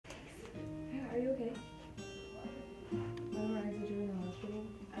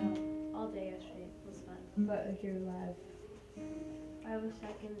But if you're live. I was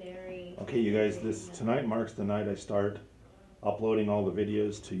secondary. Okay, you guys, tonight marks the night I start uploading all the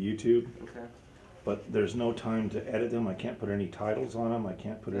videos to YouTube. Okay. But there's no time to edit them. I can't put any titles on them. I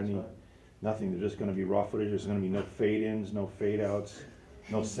can't put nothing. They're just going to be raw footage. There's going to be no fade-ins, no fade-outs,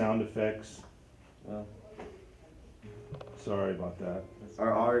 no sound effects. Well, sorry about that.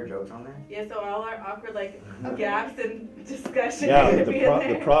 Are all our jokes on there? Yeah, so all our awkward gaps in discussion. Yeah,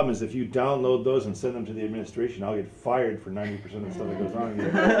 the problem is if you download those and send them to the administration, I'll get fired for 90% of the stuff that goes on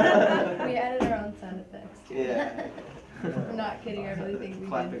here. We added our own sound effects. yeah. I'm not kidding, I really think we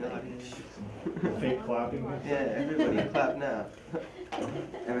Clapping did. audience. Fake clapping. Yeah, everybody clap now.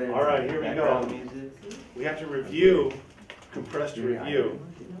 All right, here we go. Background music. We have to review, compressed review.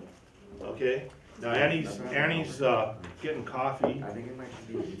 Okay. Now Annie's getting coffee. I think it might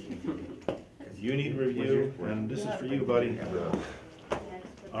be. You need review, and this is for you, buddy.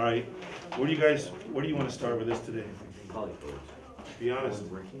 All right. What do you want to start with this today? Be honest.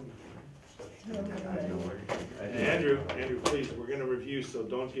 Andrew, please, we're going to review, so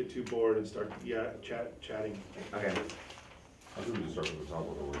don't get too bored and start chatting. Okay. I think we just start from the top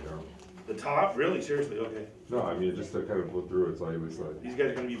all the way down. The top? Really? Seriously? Okay. No, I mean, just to kind of go through it, so I always like. These guys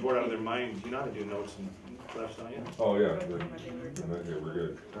are going to be bored out of their minds. You know how to do notes and flash, don't you? Oh, yeah. Okay, we're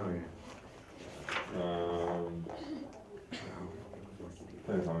good. Oh, yeah.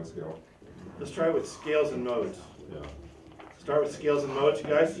 Pentatonic scale. Let's try with scales and modes. Yeah. Start with scales and modes, you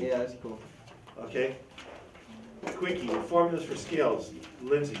guys? Yeah, that's cool. Okay. Quickie, the formulas for scales.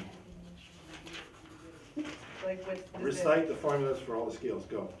 Lindsay, recite the formulas for all the scales.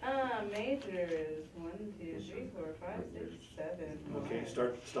 Go. Major is 1, 2, 3, 4, 5, 6, 7. Okay,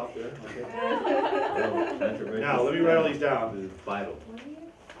 stop there. Okay. Now, let me write all these down. Vital.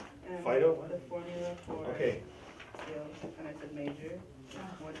 Fido? The formula for Okay. scales, and I said major.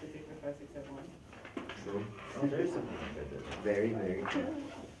 1, 2, 3, 4, 5, 6, 7, 1. Very, very.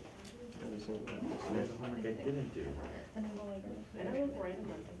 That's the homework I didn't do. I know it's random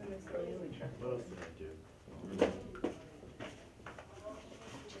ones, isn't necessarily track. What else did I do?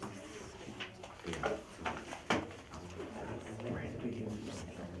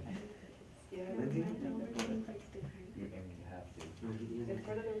 Yeah, Lindsay? it's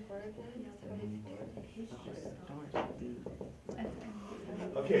part of the required one.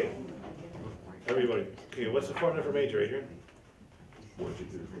 Okay. Everybody. Okay, what's the formula for major, Adrian? 1, 2,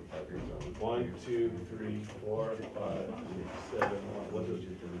 3, 4, 5, 6, 7. 1, 2, 3, 4, 5, 6, 7, 1.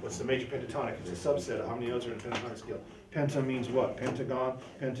 What's the major pentatonic? It's a subset of how many notes are in a pentatonic scale. Penta means what? Pentagon,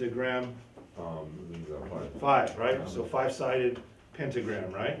 pentagram. Means 5. 5, right? So 5-sided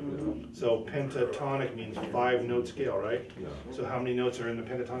pentagram, right? Yeah. So pentatonic means 5-note scale, right? Yeah. So how many notes are in the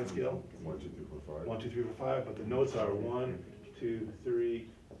pentatonic scale? 1, 2, 3, 4, 5. 1, 2, 3, 4, 5. But the notes are 1, 2, 3,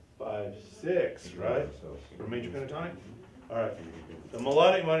 5, 6, right? For major pentatonic? All right. The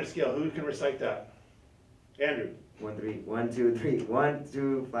melodic minor scale, who can recite that? Andrew. 1, 3, 1, 2, 3, 1,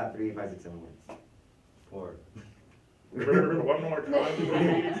 2, flat 3, 5, 6, 7, 1. 4. One more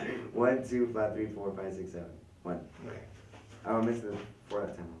time. 1, 2, flat 3, 4, 5, 6, 7, 1. Okay. I missed the 4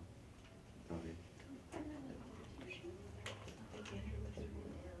 that time. Okay.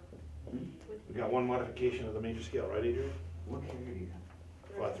 We got one modification of the major scale, right, Adrian? What carrier do you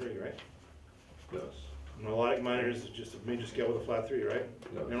have? Flat 3, right? Yes. Melodic minor is just a major scale with a flat 3, right?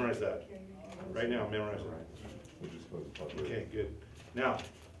 Yes. Memorize that. Right now, memorize it. We just put the top Okay, good. Now,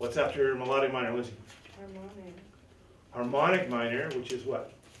 what's after melodic minor, Lindsay? Harmonic. Harmonic minor, which is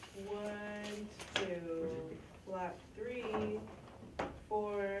what? 1, 2, flat 3,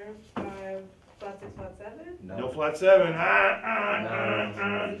 4, 5, flat 6, flat 7? No flat 7. Is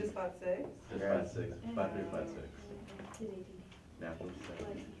it just flat 6? Just flat 6. Flat 3, flat 6. Natural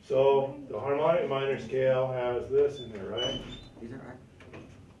 7. So the harmonic minor scale has this in there, right? These are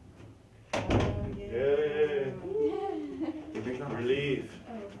Yay! Relief.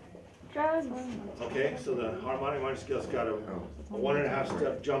 Drugs. Okay, so the harmonic minor scale's got a 1.5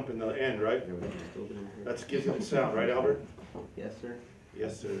 step jump in the end, right? That gives it the sound, right, Albert? Yes, sir.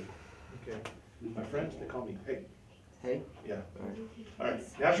 Yes, sir. Okay. My friends, they call me Hey. Hey. Yeah. All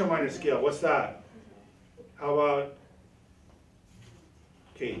right. Natural minor scale. What's that? How about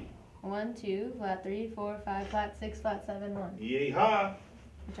Katie? 1, 2, flat 3, 4, 5, flat 6, flat 7, 1. Yeehaw!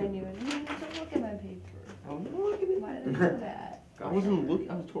 Which I knew. Don't look at my paper. I'm looking Why at did I do that? I wasn't looking.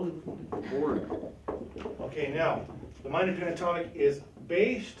 I was totally looking at the board. Okay, now the minor pentatonic is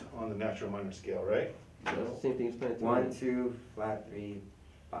based on the natural minor scale, right? That's the same thing as pentatonic. 1, 2, flat 3,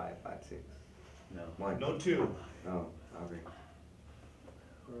 5, flat 6. No. 1. No 2. Oh, okay.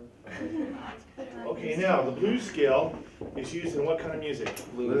 Okay, now the blues scale is used in what kind of music?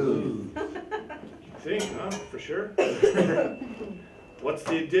 Blues. think, huh? For sure. What's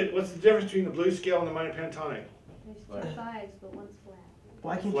the difference between the blue scale and the minor pentatonic? There's two fives, but one's flat.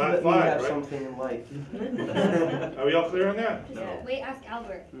 Why can't you Flat let me five, have right? something in life? Are we all clear on that? Yeah. Wait, ask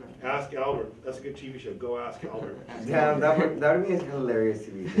Albert. Ask Albert. That's a good TV show. Go ask Albert. Damn, that would be hilarious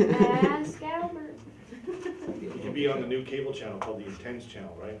to me. Ask Albert. You can be on the new cable channel called the Intense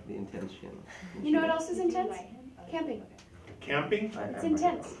Channel, right? The intense channel. You know what else is intense? Camping. Camping? It's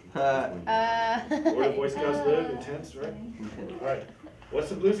intense. Where do Boy Scouts live? Intense, right? All right. What's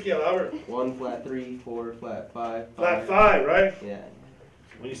the blue scale, Albert? 1, flat 3, 4, flat 5. Flat 5, right? Yeah.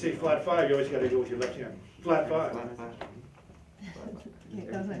 When you say flat 5, you always got to go with your left hand. Flat 5. Flat 5.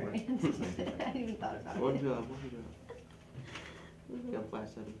 Here goes my brain. I hadn't even thought about One it. job, yeah, flat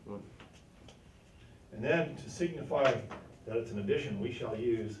 7, 1. And then to signify that it's an addition, we shall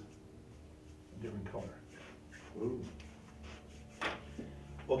use a different color. Ooh.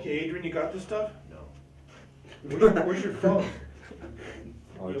 Okay, Adrian, you got this stuff? No. Where's your phone?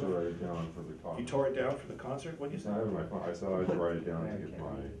 I like to write it down for the You concert. tore it down for the concert? What'd you It's say? not having my phone, I said I like to write it down to get my,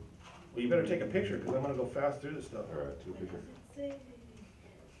 Well, you better take a picture, because I'm gonna go fast through this stuff. alright, two pictures.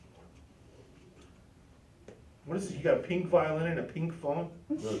 What is this, you got a pink violin and a pink phone?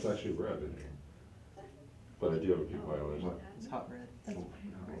 No, it's actually red in here. But I do have a pink violin. It's hot red.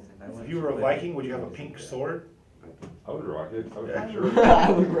 If you were a Viking, would you have a pink sword? I would rock it, I would Yeah. for sure. I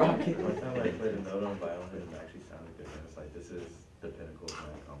would rock it. One time I played a note on violin and it actually sounded good. And it's like, this is the pinnacle of my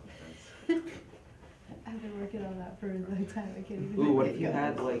accomplishments. I've been working on that for a long time. I can't even. Ooh, what get if you going.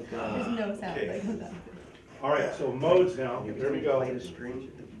 had like, There's no sound Okay. like that. All right, so modes now, you there we go. played a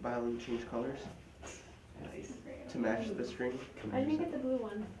string, the violin change colors to match the string, I didn't get the blue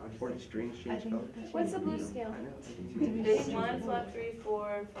one. or the strings I change think colors. that's What's the blue scale? I know. It's 1, flat 3,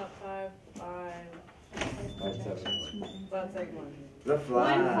 4, flat 5, 5, Flat 7. flat 7, 1. The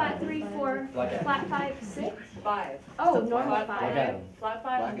fly. 1, flat 3, 4, Black flat 5, 6. 5. Oh, Flat normal 5, 5. flat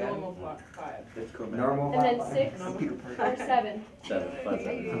 5, Black normal 5. It's cool, man. Normal. And then fly. 6 or 7. 7, flat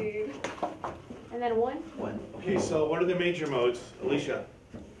 7. And then 1. 1. Okay, so what are the major modes? Alicia?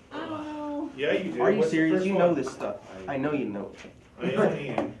 I don't know. Yeah, you do. Are you What's the serious? first You one? know this stuff. I know you know.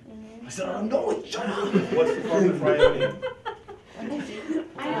 Ionian. I said, I know it, shut up. What's the formula for Ionian? I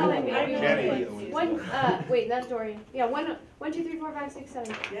know I made Kenny. one. Wait, that's Dorian. Yeah, 1, 2, 3, 4, 5, 6,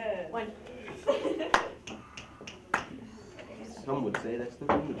 7. Yes. 1. Some would say that's the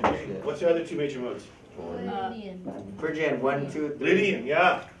language you Okay, said. what's the other two major modes? Lydian. Phrygian, 1, 2, 3. Lydian,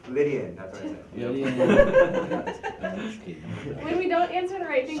 yeah. Lydian, that's what I said. When we don't answer the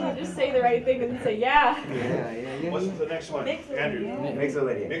right thing, we just say the right thing and say, yeah. Yeah. What's the next one? Andrew.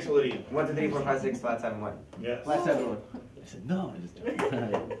 Mixolydian. Mixolydian. 1, 2, 3, 4, 5, 6, flat 7, 1. Yes. Flat 7 1. I said, no.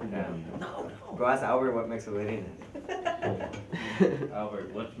 Yeah. Go ask Albert what Mixolydian is.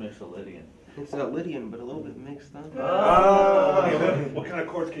 Albert, what's Mixolydian? It's a Lydian, but a little bit mixed up. Oh! Okay, what kind of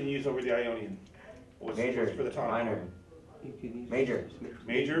chords can you use over the Ionian? What's Major, for the tonic? minor, You could use Major.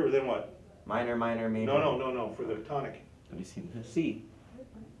 Major, or then what? minor, minor, major. No, for the tonic. Let me see this. C.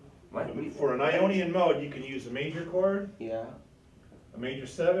 What? For an Ionian mode, you can use a major chord, Yeah. a major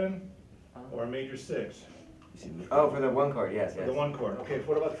 7, or a major 6. You see this? Oh, for the 1 chord, yes, For yes. the 1 chord. Okay,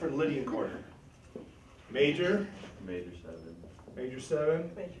 what about for the Lydian chord? Major, Major 7. major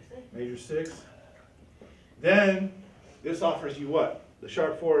 7, major 6. Then, this offers you what? The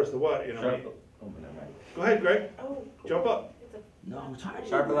sharp 4 is the what in a way? Sharp. Oh, never mind. Go ahead, Greg. Oh, Jump up. No, it's hard.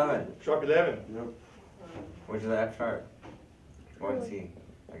 Sharp 11, Sharp 11. which is the F sharp. 1 C,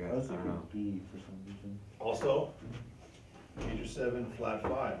 I guess, I don't know. E for some reason. Also, major 7, flat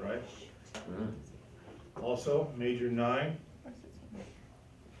 5, right? Mhm. Also, major 9,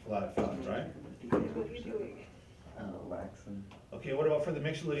 flat 5, right? Waxen. Okay, what about for the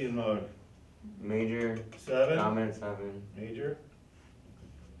Mixolydian mode? Major, 7, dominant 7, major,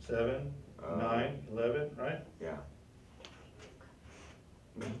 7, 9, 11, right? yeah.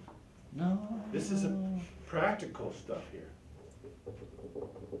 No. This is a practical stuff here.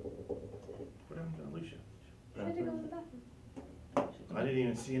 What happened to Alicia? I had to go to the bathroom. I didn't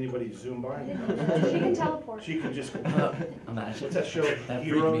even see anybody zoom by. She can teleport. She can just, Imagine. what's that show, That freaked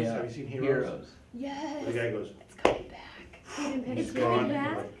Heroes? me out. Have you seen Heroes? Heroes. Yes. The guy goes, It's coming back. he's It's gone. coming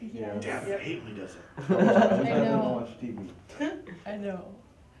back? Damn, I hate when he does it. I know. watch TV. I know.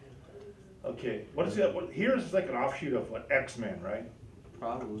 Okay, what is that? Heroes is like an offshoot of what, X-Men, right?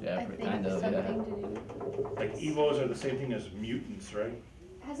 Probably. Yeah, I pretty think kind it's of, something yeah. to do. Like Evos are the same thing as mutants, right?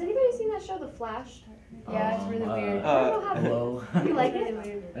 Has anybody seen that show, The Flash? Yeah, it's really weird. I don't know how. Hello. You like it?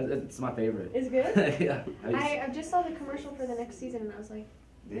 Really weird. It's my favorite. It's good? Yeah. I just saw the commercial for the next season and I was like,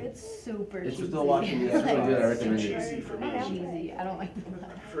 It's super It's cheesy. still watching It's it's really good. I like recommend Cheesy it. for me. cheesy. I don't like the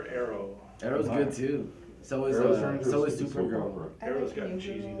For Arrow. Arrow's good too. So is Supergirl. Arrow's got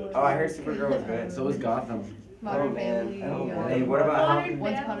cheesy though. Oh, I heard Supergirl was good. So is Gotham. Modern Oh, man. Family. Oh, yeah. Hey, what about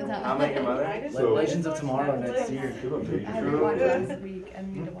Once Upon a Time. How Met Your Mother? I just- So- Legends of Tomorrow next year. Good on Major I haven't Major. watched it last week. I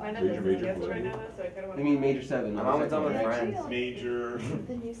need to Why watch not it. Major, this major gift play. right now, so I kinda wanna. I mean, Major 7. I'm almost done with Yeah, Friends. chill. Major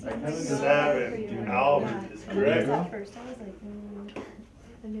The new season. Seven. Albert is At correct. first, I was like,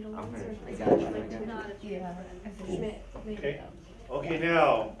 The middle I'm ones gonna- are I like, got you, I got you. yeah. Schmidt. Okay. Okay,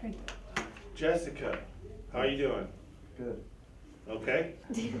 now, Jessica, how are you doing? Good. Okay?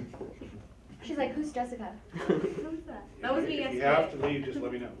 She's like, who's Jessica? Who's that? That was me If you yesterday. have to leave, just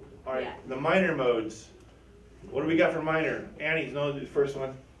let me know. All right, Yeah. the minor modes. What do we got for minor? Annie's know the first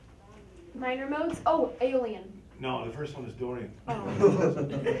one? Minor modes? Oh, Alien. No, the first one is Dorian.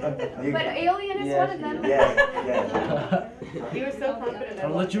 You- But Alien is Yeah, one of them. Yeah, You were so confident. I I'll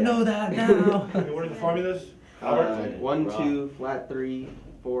let loved you it. know that now. Okay, what are the formulas? Albert? 1, 2, flat 3,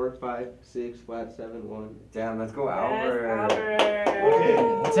 4, 5, 6, flat 7, 1. Damn, let's go Yes, Albert. Albert. Okay.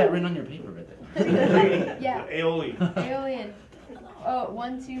 What's that written on your paper right there? Yeah. Aioli. Alien. Oh,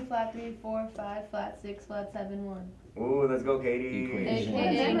 1, 2, flat 3, 4, 5, flat 6, flat 7, 1. Ooh, let's go Katie. Equation.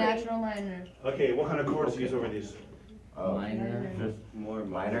 AKA natural minor. Okay, what kind of chords do you use over these? Oh, Minor. more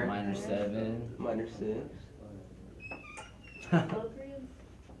minor. Minor 7. Minor 6.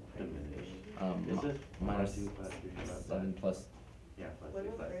 Minor 7 plus Yeah, flat What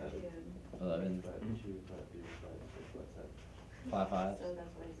six, about flat seven. Freudian? 11. Flat 5. So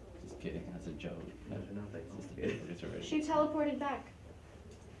that's why it's- Just kidding. That's a joke. No, thanks. It's just a bit. It's already. She teleported back.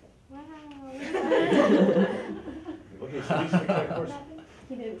 Wow. Okay, so these are the kind of chords.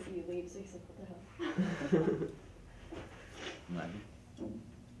 He didn't see you leave, so he's like, what the hell? Minor.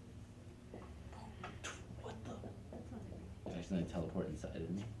 What the? It actually teleport inside of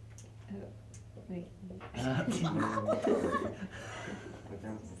me. Wait.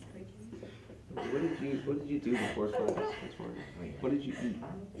 What did you do before class this morning? What did you eat?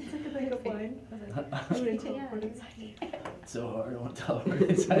 Like a wine. I'm gonna teleport inside. It's so hard. I want to teleport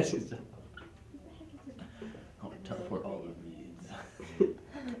inside. She's I want to teleport all the reads.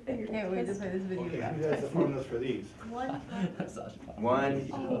 Can't wait to play this video Okay, back. who has the formulas for these? Sasha Pop.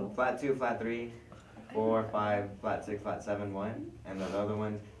 1, flat 2, flat 3, 4, 5, flat 6, flat 7, 1. And the other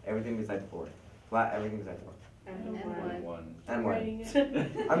ones, everything besides 4. Flat, everything besides 4. And And one. One. And 1. Writing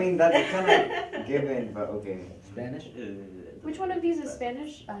it. I mean, that's kind of given, but okay. Spanish? Which one of these is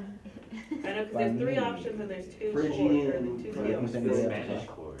Spanish? I know, because there's 3 options and there's 2 chords, or Phrygian, the 2 Phrygian. scales. The Spanish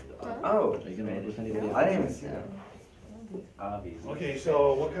chord. Oh, Are you gonna work with anybody else? I didn't even see that. Obviously. Okay,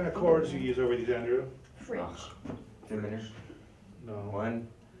 so what kind of chords do you use over these, Andrew? Fridge. Diminish. No. 1.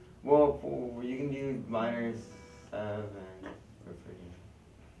 Well, you can use minor 7 for free.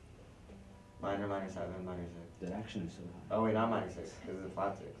 Minor, minor 7, minor 6. That action is so high. Oh wait, not minor 6, because it's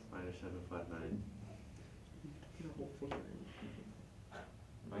flat 6. Minor 7, flat 9.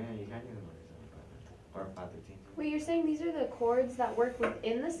 Oh yeah, you can use a minor 7, flat 9. Or flat 13. Wait, you're saying these are the chords that work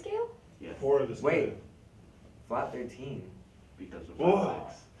within the scale? Yes. 4 of the Wait. Flat 13. Because of Whoa.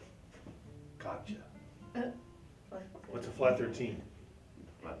 flat 6. Gotcha. What's a flat 13?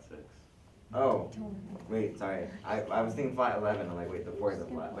 Flat 6. Oh, wait, sorry. I was thinking flat 11. I'm like, wait, the 4 is a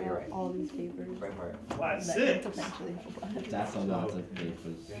flat, but you're right. All these papers. Right for it. Flat that 6. could potentially help us. That's a lot of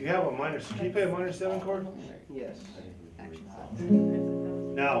papers. If you have a minor, can you play a minor 7 chord? Yes.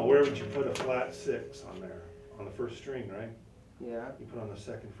 Now, where would you put a flat 6 on there? On the first string, right? Yeah. You put on the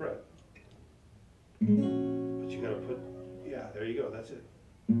 2nd fret. But you gotta put, yeah, there you go, that's it.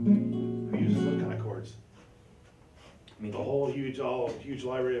 Who uses those kind of chords? Me The too. whole huge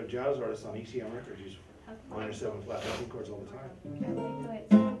library of jazz artists on ECM Records use minor 7 flat 13 chords all the time. I like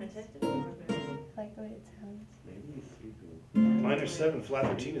the way it sounds. I like the way it sounds. Maybe it's 3. Minor 7 flat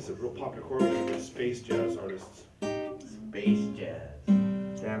 13 is a real popular chord with space jazz artists. Space jazz.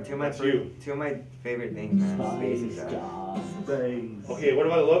 Damn, That's you. two of my favorite things, man. Space and jazz. Space. Okay, what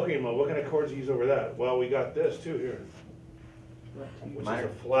about the Locrian mode? What kind of chords do you use over that? Well, we got this too here, which Minor.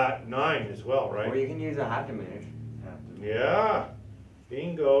 is a flat 9 as well, Or right? you can use a half diminished. Yeah,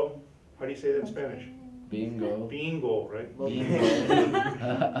 bingo. How do you say that in Spanish? Bingo. Bingo, right? Bingo.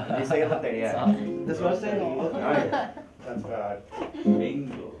 You say it like that, yeah. That's what I was saying. Alright. That's bad.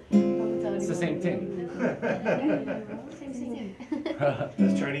 Bingo. It's the same thing. Same thing.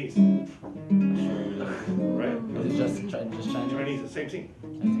 That's Chinese, right? Is it just Chinese? Chinese, the same thing.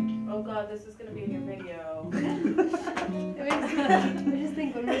 Same thing. Oh god, this is gonna be in your video. I just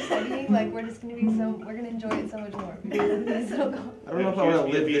think when we're studying, like we're just gonna be we're gonna enjoy it so much more. Because it's gonna be so cool. I don't know if I want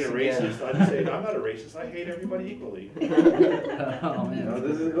to live being this a again. racist. I'd say I'm not a racist. I hate everybody equally. Oh, No, man.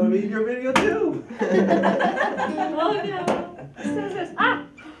 this is gonna be in your video too. Oh no. Ah!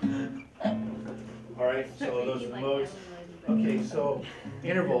 All right, so those are the modes. Okay, so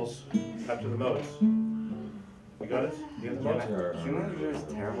intervals after the modes. You got it? You got the modes? Yeah, humans are just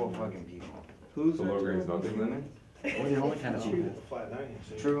terrible fucking people. Who's So low grade is not The the women? Well, you're only kind of The flat 90.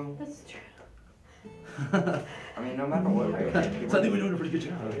 see? True. That's true. I mean, no matter what, right? So I think we're doing a pretty good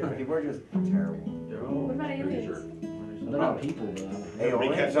job. People are just terrible. What about aliens? They're not people, though. Hey, Everybody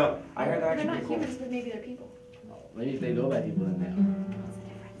aliens? catch up. I heard they're They're actually not pretty cool. humans, but maybe they're people. Maybe if they go by people, then they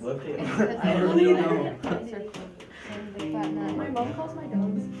Look It's at because I they really only don't know. circle. And the flat nine. My mom calls my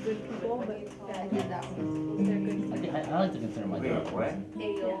dogs good people, but I did that one. they're good. are. I like to consider my Wait, dog. what?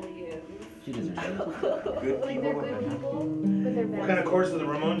 Aliens. She doesn't share. Good Like they're people? good people, but they're bad. What kind of chords do the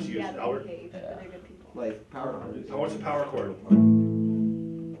Ramones use, Yeah, they Albert? behave, but they're good people. like power chords? What's a power chord?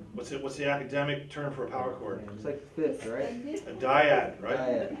 What's the academic term for a power chord? It's like fifth, right? A dyad, right?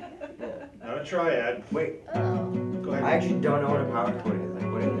 Dyad. Yeah. Not a triad. Wait, Oh. Go I ahead. actually don't know what a power chord is.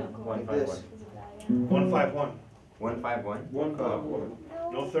 Like, what is it? Like this. 151. 151? 151.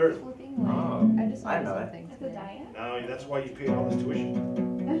 No third. Flipping Oh, like, I just I learned know that. something That's a today. diet? No, that's why you paid all this tuition.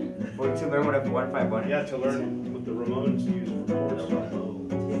 Wait, to learn what a 151 is? Yeah, to learn what the Ramones use for chords. Too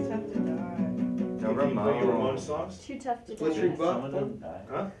tough to die. The You play your Ramones Ramones. songs? Too tough to Split die. Street Some of Buck? them die.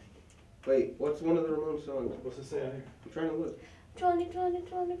 Huh? Wait, what's one of the Ramones songs? What's it say on here? I'm trying to look.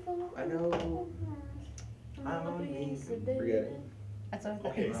 2024. I know. I'm on easy. Forget it. That's what I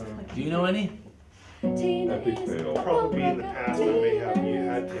thought. Okay. It was like, Do you know any? Tina Epic is fail. Probably in the past, I may have, you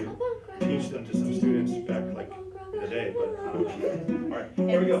had to teach them to some students back like in the day, but, alright,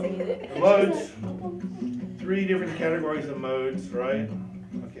 here we go. The modes, 3 different categories of modes, right?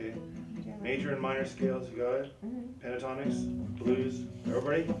 Okay, major and minor scales, you got it? Pentatonics, blues,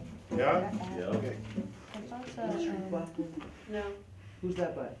 everybody? Yeah? Yeah. Okay. I thought, No. Who's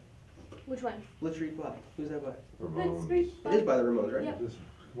that by? Which one? Split Street Buck. Who's that by? Ramones. Street It is by the Ramones, right? Yep. Just,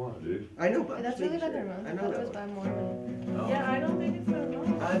 come on, dude. I know, but I'm that's just really making by the sure. Ramones. I I know thought it that was one. by Mormon. Yeah, I don't think it's the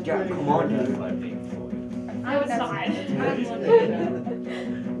wrong. Yeah, come on, dude. Like Pink Floyd. I was not. Unless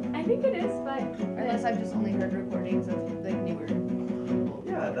I think it is, but I've just only heard recordings of like newer.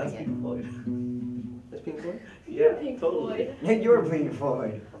 Yeah, that's Yeah. Pink Floyd. That's Pink Floyd? Yeah, Pink totally. Floyd. Yeah, you're Pink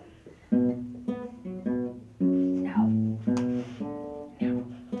Floyd.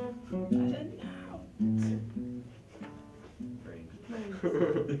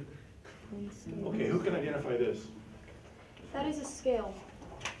 Okay, who can identify this? That is a scale.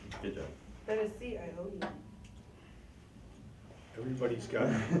 Good job. That is C-I-O-U. Everybody's got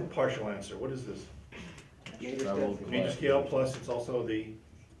a partial answer. What is this? Major Treble. step. Major scale plus it's also the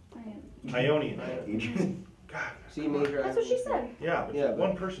Ionian. God. C major. That's what she said. Yeah, Yeah, but but-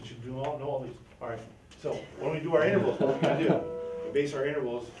 one person should know all these. All right, so when we do our intervals, what we're gonna do, we base our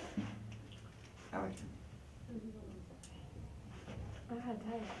intervals, Alex. I had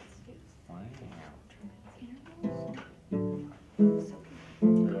diet.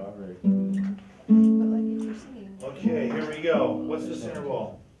 But like if you're singing. okay, here we go. What's this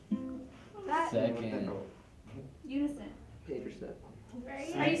interval? That Second. unison. Major step.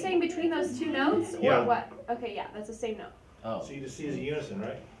 Are you saying between those two notes or Yeah. what? Okay, yeah, that's the same note. Oh. C to C is a unison,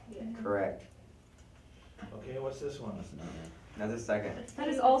 right? Correct. Okay, what's this one? That's not it. That's a second. That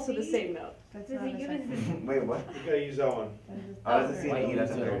is also the same note. That's Is not it a unison? second. Wait, what? You gotta use that one. That is a Oh, that's a third. C Why and E, you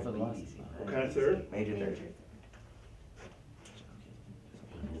that's a do it third. for the last? What kind of third? Major third. Major.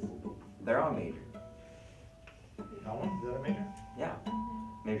 They're all major. That one, is that a major? Yeah.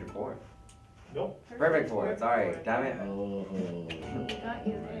 Major fourth. Nope. Perfect fourth. Sorry. Damn it. Oh. Got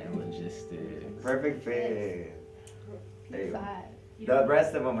you there. Logistics. Perfect fifth. There you go. Five. The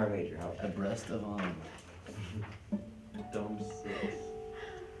rest of them are major. How about Abreast of Dome 6.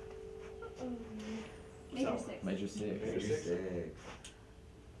 Major So, 6. Major six. Major Major six. 6.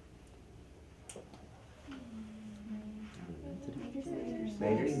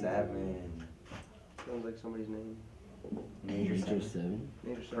 Major 7. Sounds like somebody's name. Major Major 7. seven.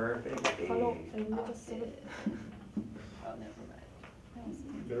 Major step. Perfect Hello, 8. and major 7. Oh, never mind.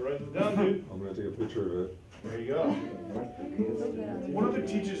 You better write this down, dude. I'm gonna take a picture of it. There you go. What other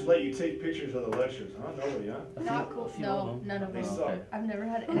teachers let you take pictures of the lectures, huh? Nobody, huh? Not cool. A few No, of them. none of They them. suck. I've never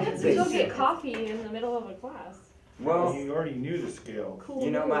had We any had of to They go those. get suck. coffee in the middle of a class. Well, You already knew the scale. Cool.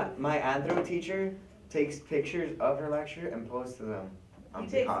 you know, my anthro teacher takes pictures of her lecture and posts to them on He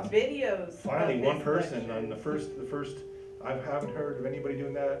takes Picasso. videos. Finally, of one his person lecture. on the first, I haven't heard of anybody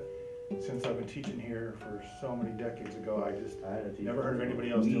doing that since I've been teaching here for so many decades ago, I just I had a teacher. never heard of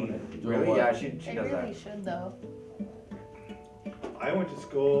anybody else doing it. Really? Yeah, she They does really that. should though. I went to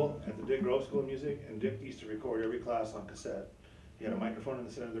school at the Dick Grove School of Music, and Dick used to record every class on cassette. He had a microphone in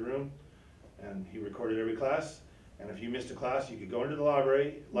the center of the room, and he recorded every class. And if you missed a class, you could go into the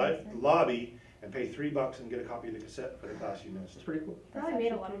lobby, and pay $3 and get a copy of the cassette for the class you missed. It's pretty cool. Probably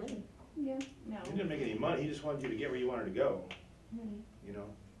made a lot of money. Yeah. He didn't make any money, he just wanted you to get where you wanted to go, you know?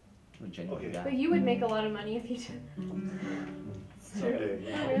 I'm a genuine Okay. guy. But you would make a lot of money if you did. Someday.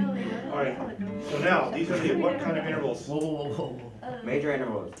 Not really. All right, so now, these are the, what kind of intervals? Whoa, whoa, whoa, whoa, whoa. Major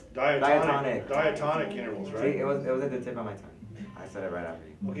intervals. Diatonic. Diatonic intervals, See, right? it was at the tip of my tongue. I said it right after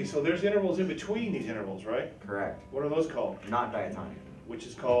you. Okay, so there's intervals in between these intervals, right? Correct. What are those called? Not diatonic. Which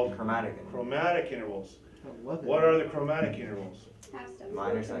is called Chromatic. chromatic intervals. I love it. What are the chromatic intervals?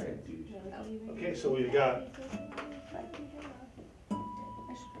 Minor second. Okay, so we've got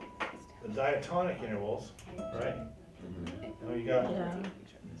the diatonic intervals, right? Now you got Yeah,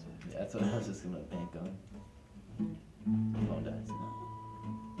 that's what I was just gonna bank on. Oh, that's not.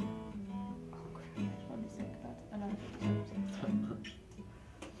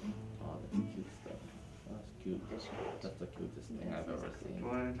 Oh, that's cute stuff. That's cute. That's the cutest thing I've ever seen.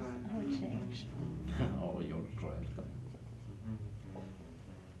 One at a time. Oh, you're correct.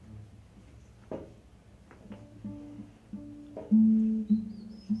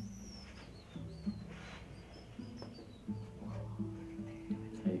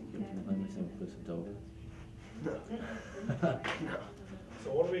 Hey, can you let me sing Puss Dover?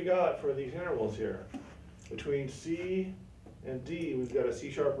 So what do we got for these intervals here? Between C and D, we've got a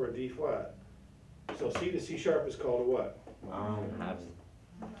C sharp or a D flat. So C to C sharp is called a what? Halves.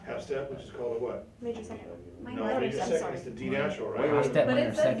 Half step, which is called a what? Major second. No, major second is the D natural, Wait, right? Half step But minor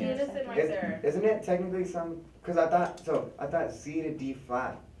it says second. unison right there. Isn't it technically some? Cause I thought C to D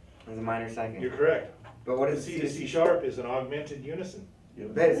flat was a minor second. You're correct. But what But is C to C sharp is an augmented unison.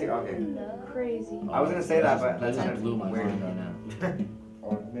 That is okay. Crazy. I was gonna say that, but that that just sounded blew my weird. mind right now.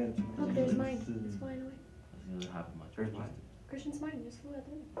 Oh, there's mine. It's flying away. That's the other half of my. Where's mine? Christian's mine just flew out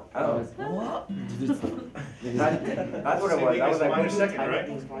there. Oh, What? that's what it Same was. thing I as was like, minor what is second, tiny right?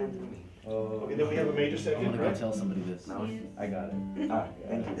 things flying through me? Okay, then we have a major I'm second, gonna go right? tell somebody this. I got it. Ah,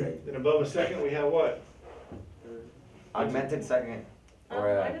 thank you, Greg. Then above a second, we have what? Augmented second.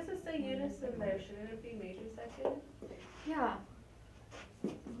 Or Why does it say unison there? Shouldn't it be major second? Yeah.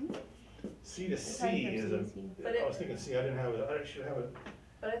 C to C is a, But I was thinking C, I didn't have it, I should have it.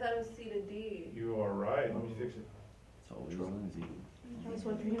 But I thought it was C to D. You are right, let me fix it. It's always Lindsay. I was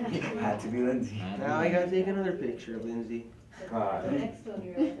wondering that. had to be Lindsay. Now I gotta take another picture of Lindsay. God. The next one,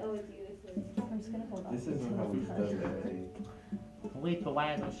 you're like, oh, it's unison. I'm just gonna hold on. This isn't how we study that. Wait, but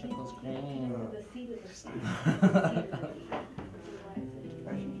why are the circles green? The C to the C.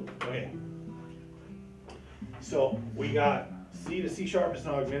 Okay. So we got C to C sharp is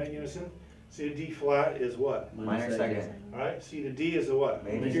an augmented unison. C to D flat is what? Minor second. Alright, C to D is a what?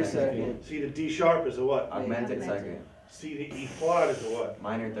 Major Major second. second. C to D sharp is a what? Augmented second. C to E flat is a what?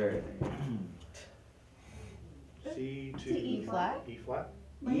 Minor third. C to To E flat? E flat?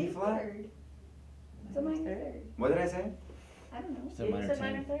 E flat? It's a minor third. What did I say? I don't know. It's a minor It's a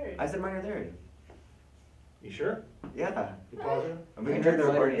minor 10. third. I said minor third. You sure? Yeah. You positive? We can check the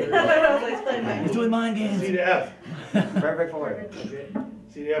recording. You're doing mind games. C to F. Perfect four. Okay.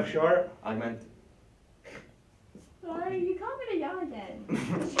 C to F sharp. Augment. Sorry, you called me to yell again.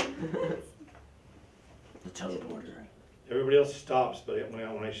 The teleporter. Everybody else stops, but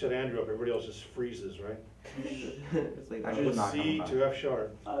when I shut Andrew up, everybody else just freezes, right? It's like, I So should it's knock C on the to F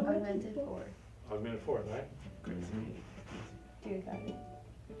sharp. Augmented four. Augmented fourth, right? Crazy. Dear God.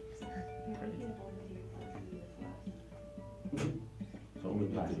 So we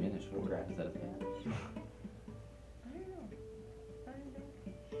would diminish four. Is that a thing?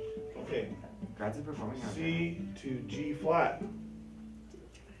 Okay. Graz is performing out there. C to G flat.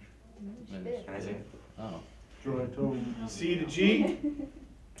 Diminish. Can I say it? Oh. C to G.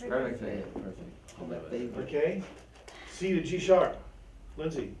 Perfect. Perfect. I'll live with it. Okay. C to G sharp.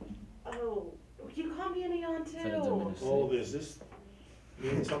 Lindsay. Oh, you call me a neon Is that a too. diminished Oh, six? does this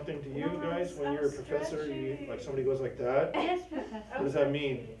mean something to you No, guys when I'm you're a professor? You, stretching. like somebody goes like that? Yes, What does that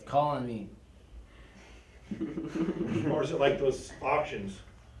mean? Calling me. Or is it like those auctions?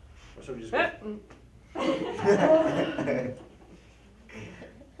 Or somebody just goes,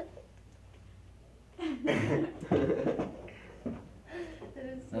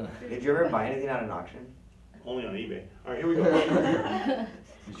 Did you ever buy anything at an auction? only on eBay. All right, here we go.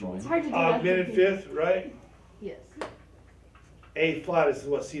 Did you win? It's hard to do that. Augmented fifth, right? Yes. A flat is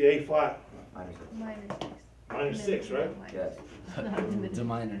what? C to A flat. Minor six. Minor six. Minus 6, right? Yes. The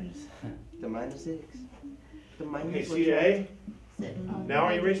minors. The minus 6. The minus Okay, what C you to A. Sit. Now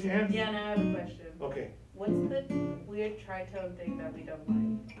are you raising your hand? Yeah, now I have a question. Okay. What's the weird tritone thing that we don't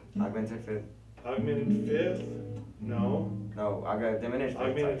like? Augmented fifth. Augmented fifth? No. No, diminished fifth.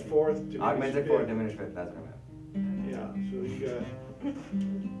 Augmented sorry. fourth, diminished Augmented fourth, fifth. diminished fifth. That's what I meant. Yeah, so you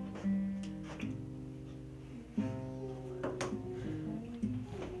got.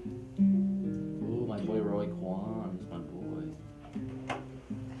 Ooh, my boy Roy Kwan is my boy.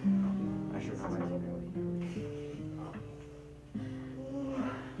 I should have my name.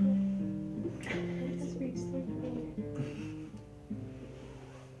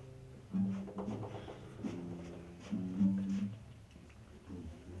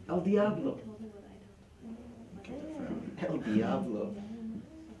 El Diablo. El Diablo.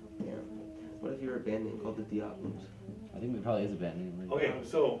 Yeah. What if you were a band name called the Diablos? I think there probably is a band name. Right? Okay,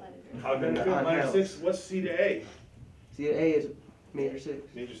 so augmented fifth minus Unheld. 6. What's C to A? See, A is major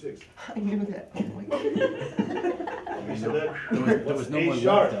 6. Major 6. I knew that. Oh my god. Okay, so that. There was no A more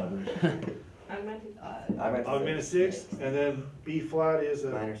sharp? leftovers. Augmented. Augmented Augmented 6, and then B flat is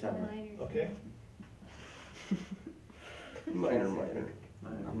a. Minor 7. Okay. Minor.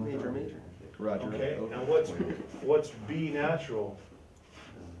 Major. Roger. Okay, and what's B natural?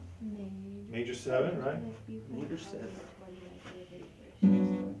 Major 7, right? Major 7.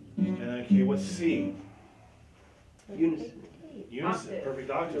 And then, okay, what's C? Unison. Unison, Octave. perfect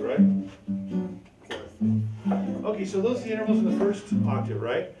octave, right? Okay, so those are the intervals in the first octave,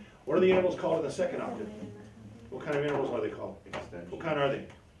 right? What are the intervals called in the second octave? What kind of intervals are they called? What kind are they?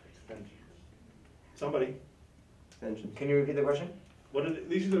 Somebody? Extensions. Can you repeat the question? What are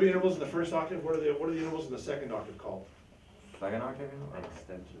these are the intervals in the first octave. What are the intervals in the second octave called? Second octave? Or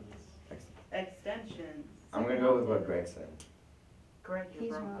Extensions. Extensions. I'm gonna go with what Greg said. Greg, you're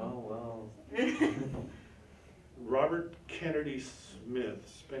He's wrong. wrong. Oh, well. Robert Kennedy Smith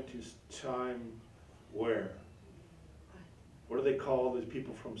spent his time where? What do they call these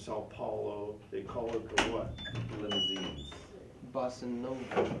people from Sao Paulo? They call it the what? Limousines. Bossa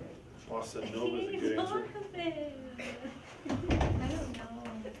Nova. Bossa Nova is a good answer. I don't know.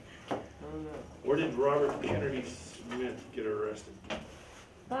 I don't know. Where did Robert Kennedy Smith get arrested?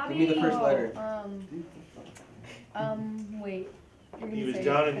 Bobby. Give me the first letter. Wait. You're He gonna was say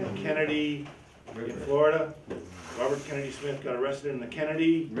down it. in Kennedy, in Florida. Robert Kennedy Smith got arrested in the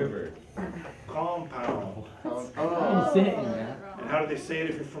Kennedy River. compound. Oh. Sing, man. And how do they say it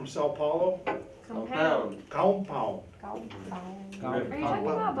if you're from Sao Paulo? Compound. Compound. Are you talking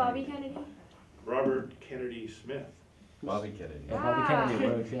about Bobby Kennedy? Robert Kennedy Smith. Bobby Kennedy. Yeah, Bobby Kennedy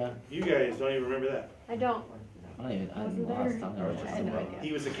works, yeah. You guys don't even remember that. I don't. I don't even, I Wasn't lost. there. I don't know what I you're had no talking idea.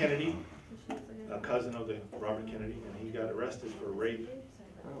 He was a Kennedy, a cousin of the Robert Kennedy, and he got arrested for rape.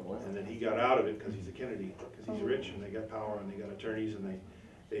 Oh, wow. And then he got out of it because he's a Kennedy, because he's rich and they got power and they got attorneys and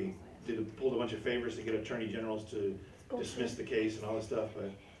they pulled a bunch of favors to get attorney generals to dismiss the case and all this stuff,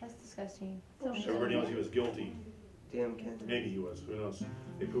 but That's disgusting. everybody knows he was guilty. Damn Kennedy. Maybe he was, who knows?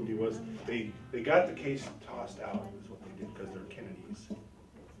 They proved he was. They got the case tossed out, is what they did, because they're Kennedys.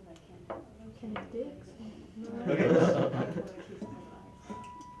 Okay.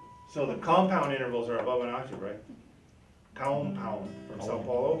 So the compound intervals are above an octave, right? Compound from Sao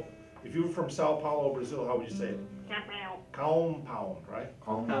Paulo. If you were from Sao Paulo, Brazil, how would you say it? Compound, right?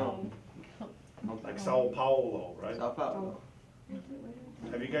 Compound. Like Sao Paulo, right? Sao Paulo.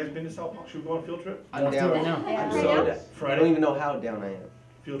 Have you guys been to Sao Paulo? Should we go on a field trip? about. Let's do it right now. Yeah. I'm so down. I don't Friday? even know how down I am.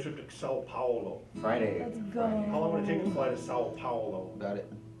 Field trip to Sao Paulo. Friday. Let's go. How long would it take to fly to Sao Paulo? Got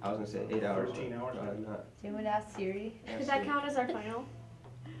it. I was gonna say 8 hours. 13 hours? No, I'm not. Do you want to ask Siri? Does that count as our final?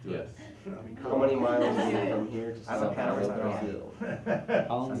 Yes. How many miles is it from here to I Sao don't count Paulo, ours, I Brazil?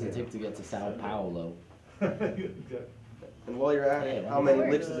 How long does it take to get to Sao Paulo? And while you're at it, Hey, how many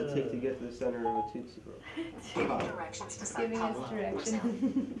licks does it take to get to the center of a Tootsie Roll? It's giving us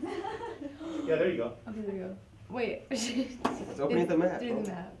direction. Yeah, there you go. Okay, there we go. Wait. It's opening the map. Through bro. the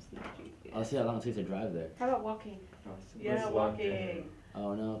maps. I'll see how long it takes to drive there. How about walking? Yeah, walking.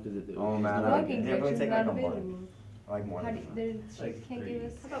 Oh no, because it. Oh, man, Walking it would directions take not like a month. available. Like more How than do a month. they Like can't give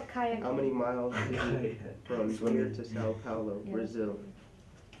us. How about kayaking? How many miles is it from here to Sao Paulo, Yeah. Brazil?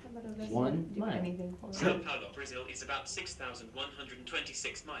 How about a One Do mile. anything for Sao us. Paulo, Brazil is about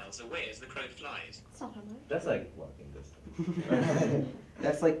 6,126 miles away as the crow flies. That's not how much. That's like walking distance.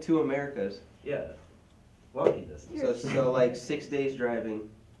 That's like 2 Americas. Yeah. Walking distance. So like 6 days driving,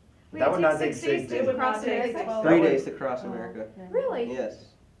 That would not take take 6 6 days days. to cross It would not take America? 3 would- days to cross America. Really? Yes.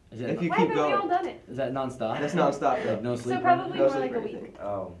 Is If that, you Why keep haven't we all going. done it? is that non-stop? That's non-stop. Like no So sleep. probably No more like sleep a or week. anything.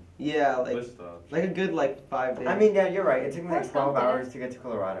 Oh. Yeah, like Twist off. a good like 5 days. I mean, yeah, you're right. It took me like Forrest 12 Gump did it. hours to get to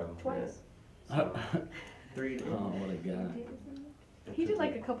Colorado. Twice. Oh, 3 days. what a guy. He did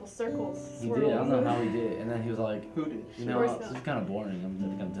like a couple circles. He did. I don't know how he did it. And then he was like, Who did? you know, Course this not. is kind of boring. I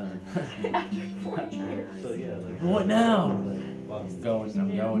think I'm done. After 4 years. So yeah, like. What now? Well, I'm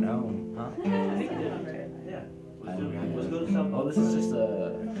going home. Huh? I think you did alright. Yeah. Let's go to South. Oh, this is just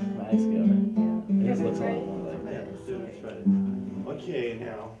a mag scale, right? It just looks a lot more like Yeah, let's do it. Let's try it. Okay,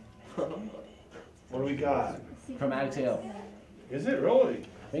 now. What do we got? chromatic scale. Is it really?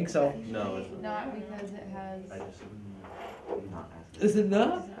 I think so. No, it's Not because it has. I just. Not as Is it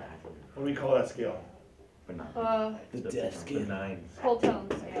not? What do we call that scale? but not. The the, death the scale. nines. Whole tone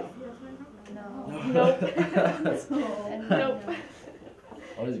scale. No. Nope. And Nope.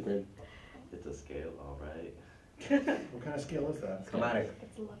 What is it, Greg? It's a scale, alright. What kind of scale is that? Chromatic.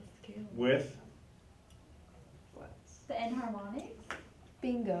 It's a lot of scale. With? Flats. The enharmonics?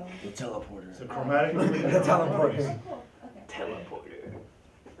 Bingo. The teleporter. So chromatic. The teleporter. Cool, okay. Teleporter.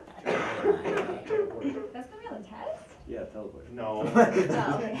 That's gonna be on the test? Yeah, teleporter. No.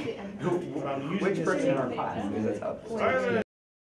 Oh, okay. I'm using Which this person in our in- class is a teleporter? Silence.